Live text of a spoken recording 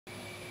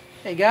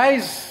Hey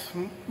guys,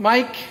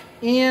 Mike,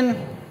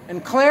 Ian,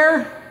 and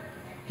Claire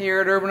here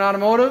at Urban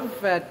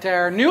Automotive at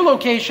our new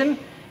location,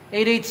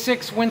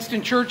 886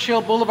 Winston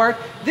Churchill Boulevard.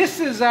 This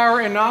is our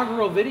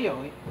inaugural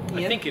video, Ian.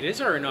 I think it is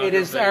our inaugural video. It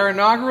is video. Our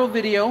inaugural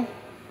video.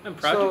 I'm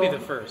proud to be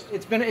the first.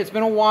 It's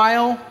been a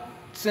while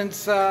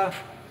since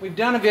we've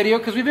done a video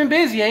because we've been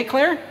busy, eh,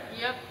 Claire?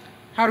 Yep.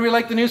 How do we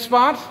like the new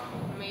spot?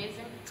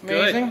 Amazing. It's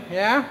amazing, good.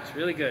 Yeah? It's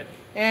really good.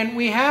 And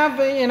we have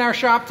in our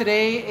shop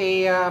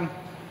today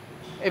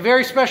a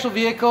very special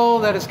vehicle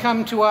that has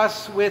come to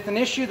us with an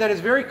issue that is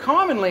very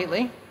common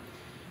lately,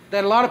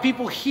 that a lot of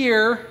people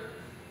hear,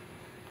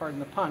 pardon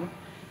the pun.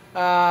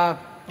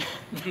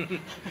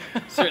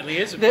 Certainly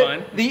is a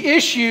pun. The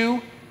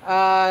issue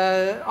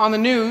on the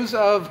news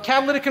of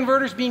catalytic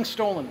converters being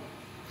stolen.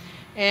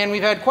 And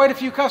we've had quite a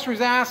few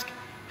customers ask,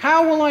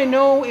 how will I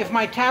know if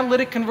my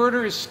catalytic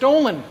converter is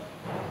stolen?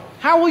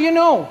 How will you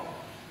know?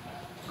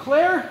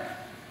 Claire?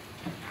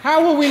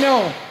 How will we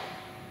know?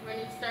 When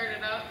you start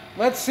it up.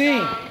 Let's see.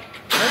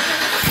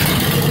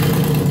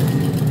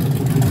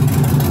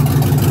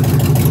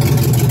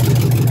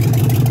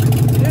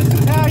 This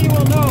is how you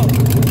will know.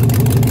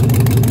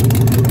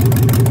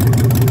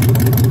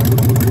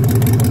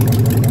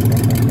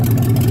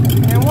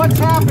 And what's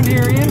happened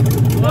here, Ian?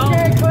 Well,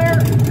 okay,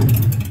 Claire?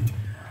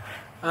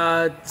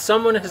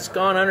 Someone has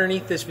gone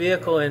underneath this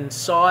vehicle and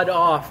sawed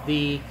off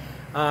the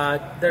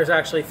there's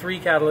actually 3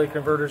 catalytic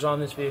converters on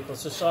this vehicle,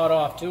 so sawed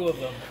off 2 of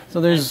them.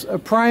 So there's a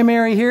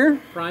primary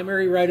here.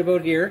 Primary right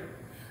about here,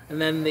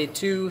 and then the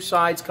 2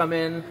 sides come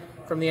in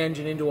from the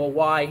engine into a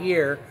Y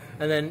here,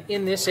 and then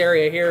in this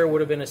area here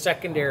would have been a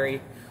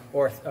secondary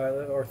or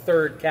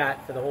third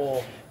cat for the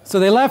whole. So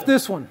they left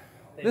this one.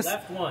 They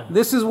left one.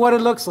 This is what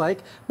it looks like.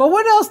 But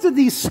what else did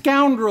these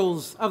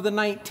scoundrels of the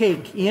night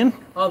take, Ian?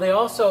 Oh, they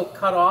also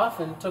cut off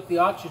and took the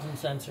oxygen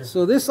sensor.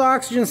 So this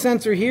oxygen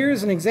sensor here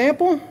is an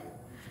example.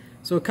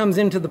 So it comes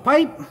into the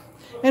pipe.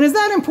 And is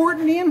that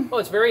important, Ian? Oh,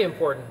 it's very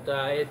important.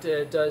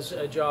 It does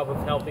a job of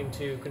helping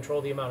to control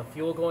the amount of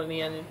fuel going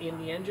in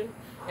the engine,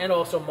 and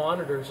also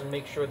monitors and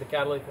make sure the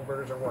catalytic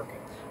converters are working.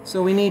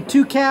 So we need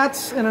 2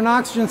 cats and an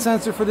oxygen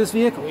sensor for this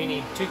vehicle. We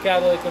need 2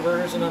 catalytic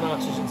converters and an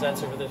oxygen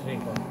sensor for this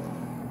vehicle.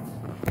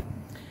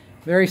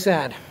 Very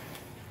sad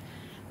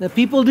that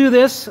people do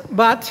this,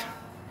 but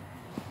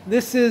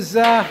this is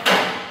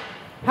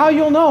how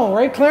you'll know,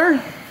 right,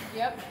 Claire?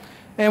 Yep.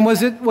 And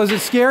was it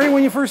scary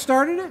when you first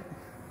started it?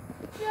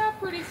 Yeah,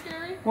 pretty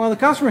scary. Well, the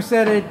customer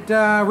said it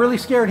really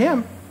scared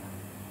him.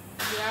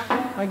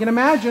 Yeah. I can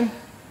imagine,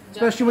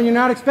 especially when you're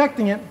not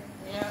expecting it.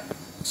 Yeah.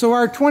 So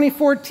our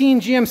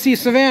 2014 GMC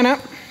Savannah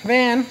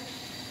van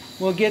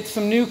will get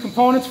some new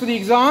components for the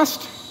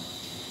exhaust,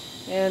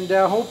 and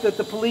hope that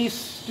the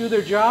police do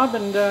their job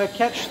and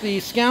catch the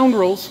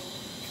scoundrels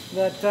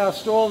that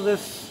stole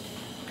this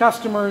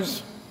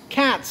customer's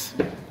cats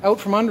out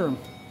from under him.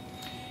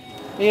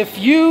 If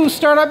you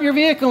start up your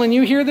vehicle and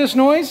you hear this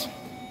noise,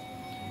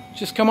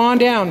 just come on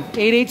down,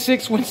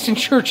 886 Winston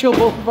Churchill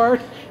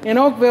Boulevard in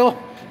Oakville,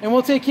 and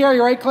we'll take care of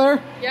you, right, Claire?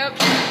 Yep.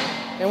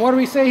 And what do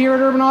we say here at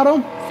Urban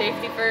Auto?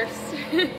 Safety first.